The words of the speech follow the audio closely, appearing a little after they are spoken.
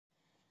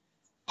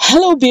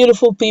Hello,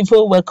 beautiful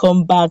people.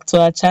 Welcome back to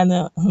our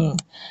channel.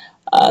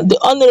 The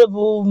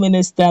Honorable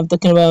Minister, I'm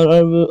talking about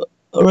Honorable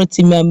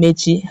Rotimi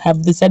Amaechi,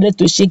 have decided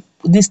to shake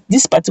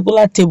this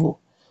particular table.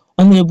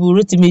 Honorable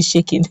Rotimi is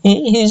shaking.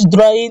 He's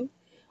drawing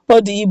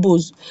all the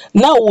Igbos.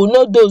 Now we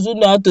know those who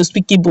know how to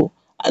speak Igbo,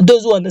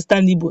 those who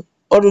understand Igbo.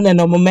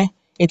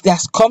 It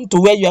has come to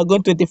where you are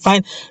going to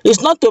define. It's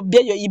not to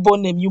bear your Igbo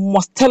name. You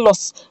must tell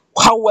us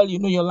how well you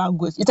know your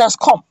language. It has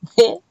come.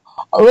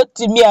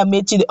 Rotimi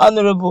Amaechi, the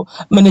Honorable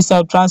Minister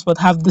of Transport,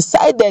 have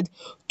decided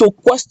to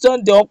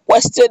question the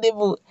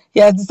unquestionable. He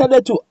has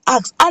decided to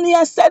ask, and he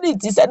has said it.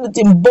 He said it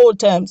in bold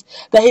terms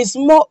that he's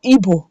more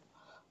Igbo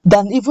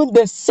than even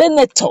the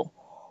senator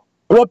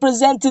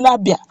representing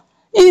Abia.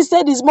 He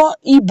said he's more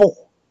Igbo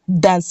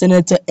than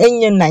Senator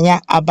Naya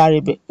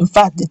Abaribe. In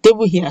fact, the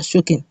table here is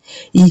shaking.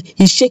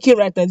 He's shaking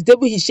right now. The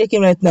table he's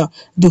shaking right now.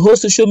 The whole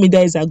social media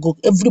is agog.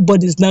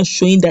 Everybody is now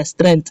showing their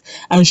strength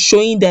and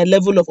showing their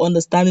level of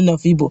understanding of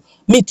Igbo.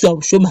 Me too, I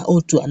will show my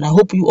own too. And I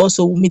hope you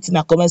also will meet in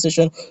our comment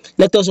section.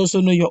 Let us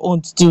also know your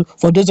own too,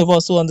 for those of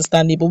us who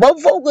understand Igbo. But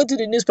before we go to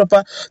the news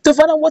proper, to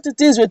find out what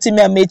it is Rotimi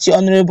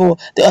Amaechi,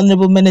 the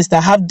Honorable Minister,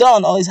 have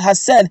done or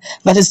has said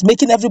that is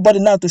making everybody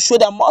now to show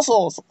their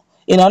muscles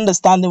in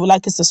understanding, we'd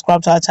like you to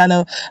subscribe to our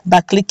channel by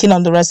clicking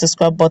on the red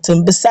subscribe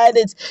button. Beside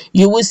it,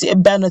 you will see a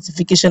bell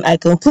notification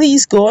icon.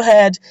 Please go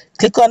ahead,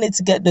 click on it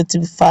to get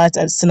notified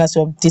as soon as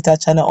we update our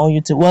channel on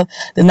YouTube. Well,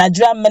 the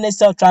Nigerian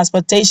Minister of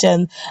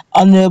Transportation,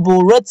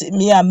 Honorable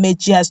Rotimi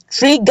Amaechi, has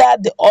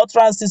triggered the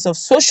utterances of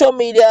social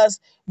media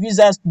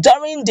users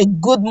during the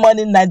Good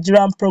Morning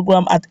Nigerian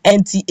program at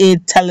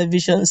NTA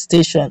television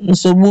station.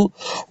 So,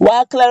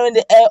 while clearing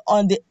the air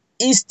on the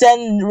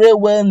Eastern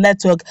Railway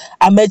Network,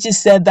 Amaechi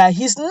said that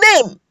his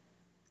name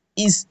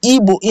is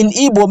Igbo. In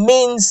Igbo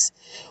means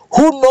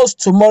who knows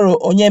tomorrow.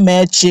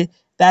 Onyemechi,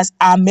 that's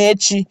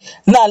Amaechi.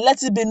 Now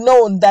let it be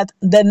known that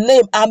the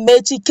name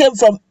Amaechi came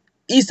from,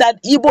 is an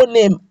Igbo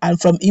name and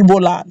from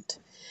Igbo land.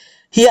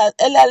 He has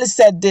earlier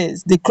said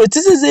this: the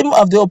criticism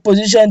of the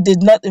opposition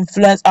did not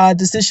influence our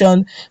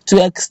decision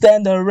to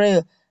extend the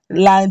rail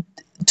line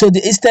to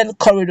the Eastern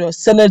Corridor.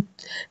 Senator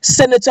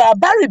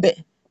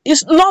Abaribe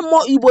is not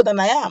more Igbo than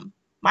I am.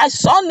 My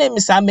son name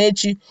is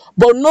Amaechi,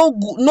 but no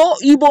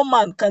Igbo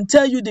man can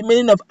tell you the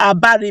meaning of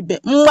Abaribe.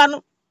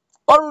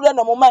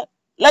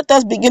 Let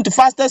us begin to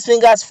fastest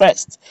fingers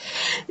first.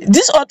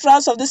 This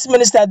utterance of this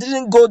minister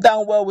didn't go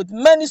down well with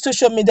many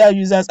social media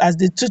users as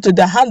they took to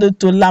their handle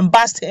to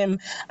lambast him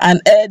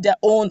and air their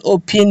own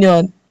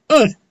opinion.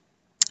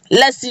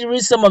 Let's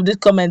read some of the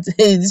comments.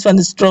 Hey, this one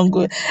is strong.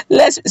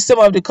 Let's read some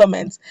of the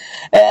comments.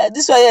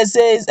 This one here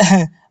says,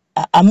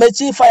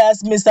 Amaechi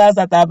fires missiles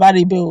at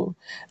Abaribe.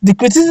 The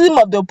criticism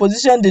of the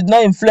opposition did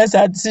not influence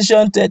our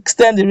decision to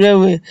extend the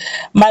railway.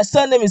 My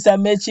surname is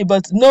Amaechi,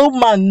 but no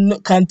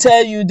man can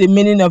tell you the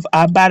meaning of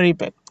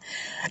Abaribe.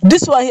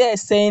 This one here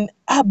is saying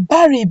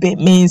Abaribe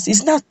means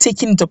he's not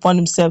taking it upon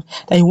himself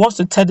that he wants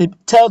to tell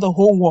the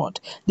whole world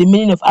the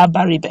meaning of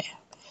Abaribe.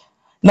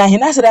 Now he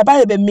now said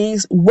Abaribe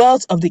means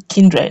wealth of the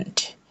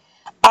kindred.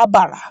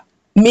 Abara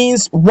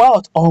means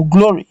wealth or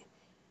glory.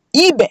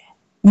 Ibe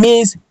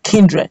means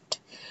kindred.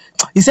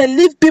 He said,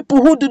 leave people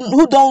who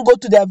don't go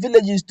to their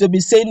villages to be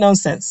saying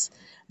nonsense.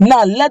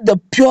 Now let the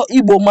pure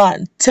Igbo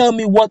man tell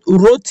me what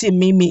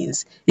Rotimi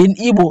means in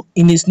Igbo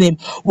in his name.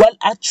 Well,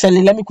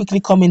 actually, let me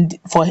come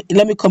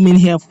in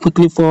here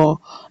quickly for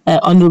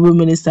Honorable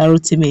Minister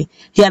Rotimi.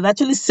 He had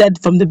actually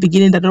said from the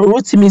beginning that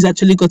Rotimi is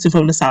actually gotten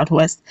from the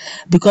southwest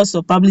because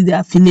of probably the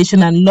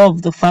affiliation and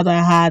love the father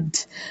had,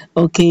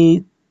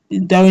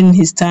 during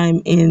his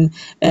time in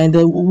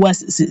the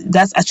west.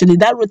 That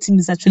Rotimi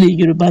is actually a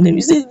Yoruba name.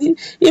 You see,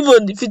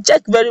 even if you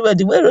check very well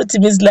the way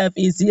Rotimi's life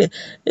is here,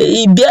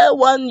 he bear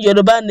one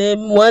Yoruba name,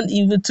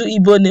 two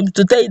Igbo names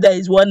to tell you that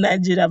he's one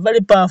Nigeria.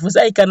 Very powerful.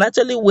 So he can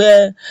actually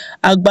wear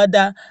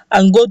agbada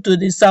and go to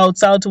the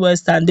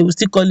southwest, and they will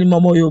still call him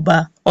Momo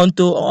Yoruba.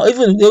 They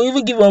will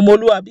even give him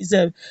Omoluabi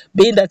himself,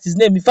 being that his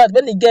name. In fact,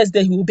 when he gets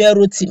there, he will bear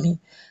Rotimi.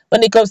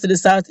 When he comes to the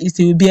southeast,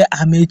 he will bear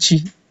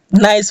Amaechi.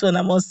 Nice one,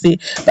 I must say.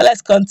 But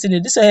let's continue.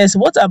 This one is,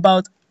 what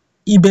about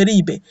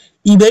Iberibe?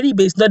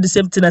 Iberibe is not the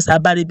same thing as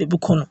Abaribe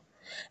Bukono.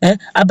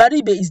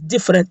 Abaribe is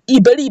different.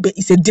 Iberibe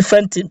is a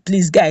different thing.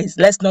 Please, guys,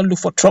 let's not look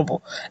for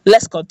trouble.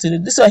 Let's continue.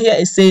 This one here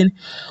is saying,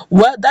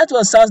 well, that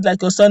one sounds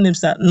like your son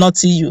names are not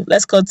to you.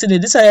 Let's continue.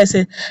 This one here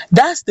say,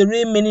 that's the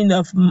real meaning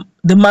of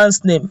the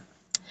man's name.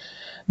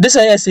 This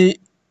one here say,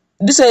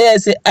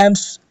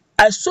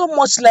 I so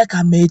much like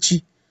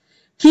Amaechi.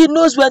 He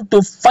knows when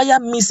to fire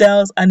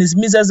missiles, and his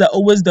missiles are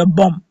always the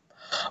bomb.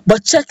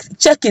 But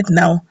check it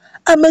now.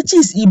 Amaechi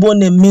is Igbo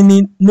name,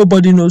 meaning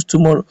nobody knows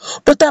tomorrow.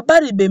 But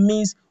Abaribe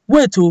means,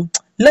 wait,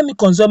 let me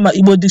consult my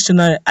Igbo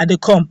dictionary and they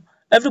come.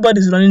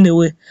 Everybody's running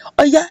away.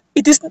 Oh yeah,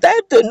 it is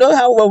time to know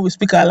how well we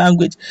speak our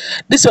language.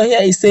 This one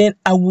here is saying,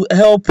 I will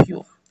help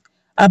you.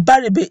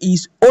 Abaribe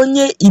is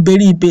Onye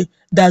Iberibe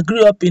that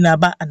grew up in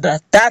Aba, and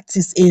that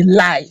is a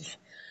lie.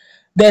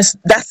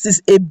 That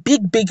is a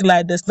big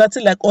lie. There's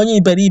nothing like Onye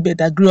Iberibe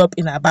that grew up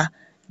in Aba.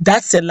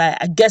 That's a lie.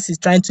 I guess he's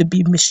trying to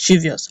be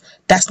mischievous.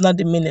 That's not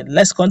the meaning.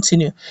 Let's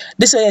continue.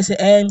 This one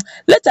say,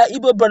 let our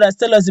Igbo brothers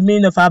tell us the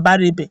meaning of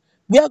Abaribe.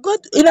 We are good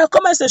in our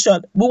comment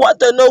section. We want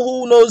to know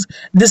who knows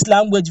this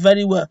language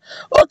very well.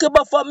 Okay,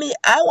 but for me,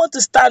 I want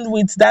to stand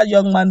with that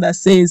young man that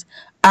says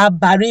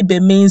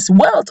Abaribe means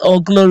wealth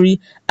or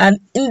glory, and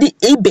in the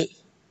Ibe,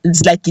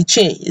 it's like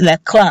Iche,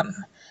 like clan,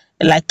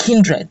 like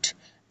kindred.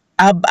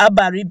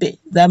 Abaribe,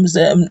 that means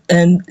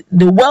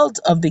the wealth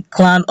of the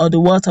clan or the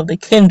wealth of the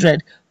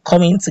kindred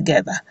coming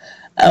together.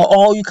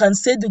 Or you can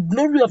say the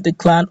glory of the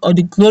clan or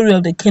the glory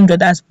of the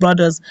kindred as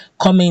brothers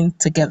coming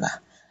together.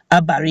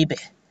 Abaribe.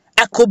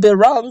 I could be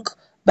wrong,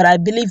 but I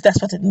believe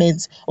that's what it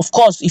means. Of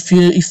course, if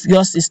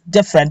yours is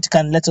different, you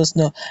can let us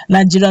know.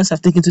 Nigerians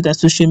have taken to their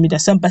social media.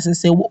 Some person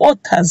say, what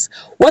has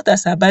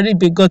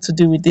Abaribe got to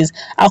do with this?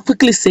 I'll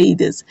quickly say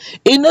this.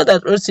 You know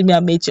that Rotimi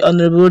Amaechi,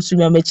 Honorable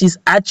Rotimi Amaechi, is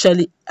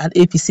actually an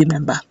APC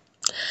member.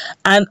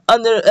 And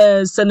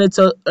under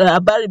Senator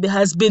Abaribe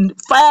has been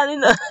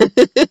firing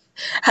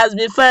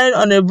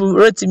Honorable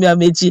Rotimi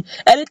Amaechi.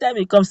 Anytime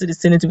he comes to the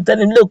Senate, we tell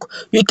him, look,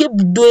 you keep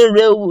doing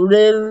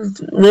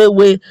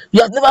railway.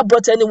 You have never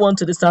brought anyone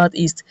to the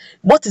Southeast.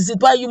 What is it?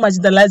 Why are you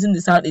marginalizing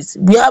the Southeast?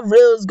 We have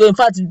rails going. In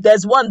fact,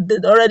 there's one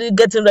that already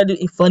getting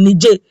ready for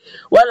Niger,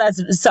 while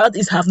the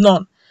Southeast have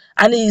none.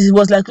 And he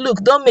was like,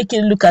 look, don't make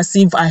it look as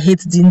if I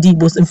hate the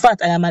Igbos. In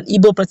fact, I am an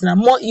Igbo person. I'm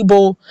more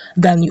Igbo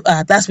than you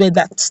are. That's where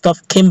that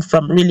stuff came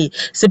from, really.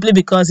 Simply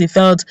because he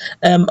felt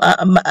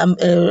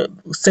Senator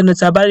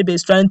Abaribe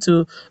is trying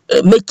to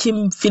make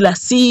him feel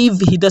as if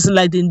he doesn't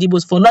like the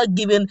Igbos for not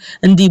giving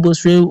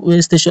Igbos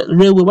railway.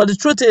 But the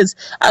truth is,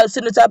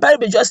 Senator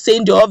Abaribe just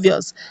saying the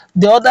obvious.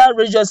 The other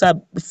regions are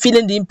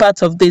feeling the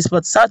impact of this,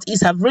 but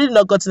Southeast have really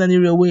not gotten any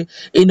railway,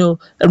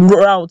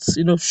 routes,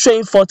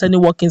 showing forth any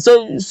working.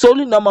 So it's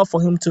only normal for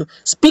him to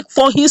speak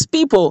for his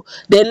people.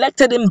 They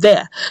elected him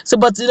there. So,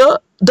 but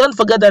don't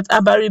forget that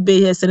Abaribe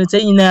here, Senator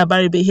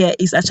Abaribe here,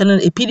 is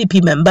actually a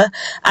PDP member,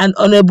 and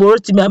Honorable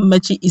Rotimi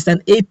Amaechi is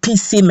an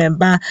APC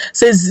member.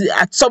 So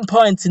at some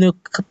point,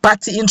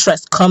 party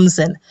interest comes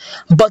in.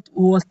 But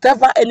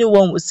whatever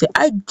anyone would say,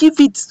 I give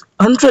it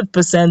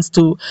 100%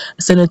 to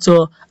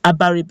Senator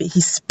Abaribe. He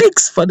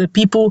speaks for the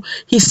people.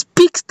 He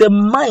speaks the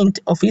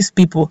mind of his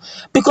people,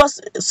 because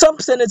some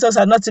senators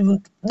are not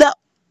even that.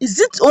 Is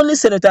it only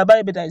Senator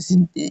Abaribe that is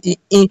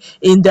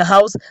in the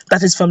house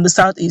that is from the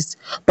Southeast?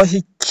 But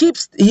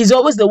he's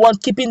always the one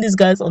keeping these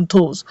guys on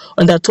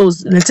their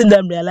toes, letting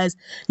them realize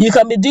you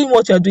can be doing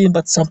what you're doing,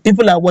 but some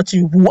people are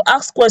watching you who will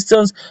ask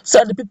questions, so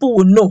that the people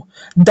will know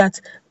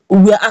that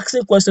we are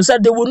asking questions, so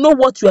that they will know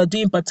what you are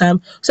doing per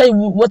time. So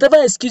whatever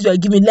excuse you are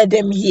giving, let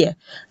them hear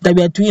that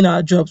we are doing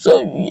our job.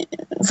 So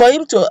for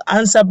him to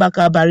answer back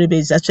Abaribe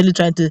is actually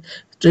trying to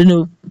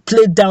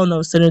play down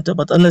on senator,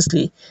 but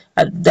honestly,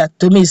 that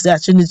to me is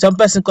actually, some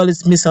person call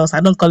it missiles. I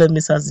don't call it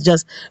missiles.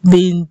 Just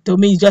playing to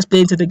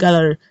the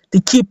gallery.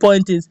 The key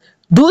point is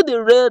do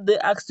the rail they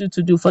asked you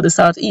to do for the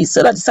Southeast,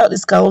 so that the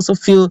Southeast can also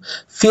feel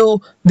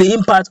the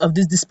impact of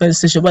this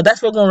dispensation. But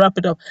that's where we're going to wrap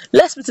it up.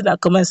 Let's put in that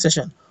comment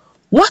section.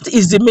 What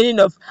is the meaning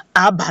of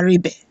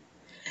Abaribe?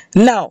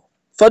 Now,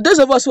 for those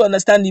of us who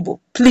understand Igbo,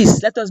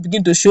 please let us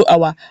begin to show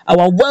our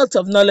wealth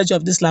of knowledge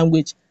of this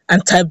language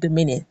and type the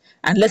meaning.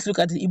 And let's look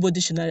at the Igbo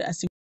dictionary and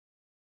see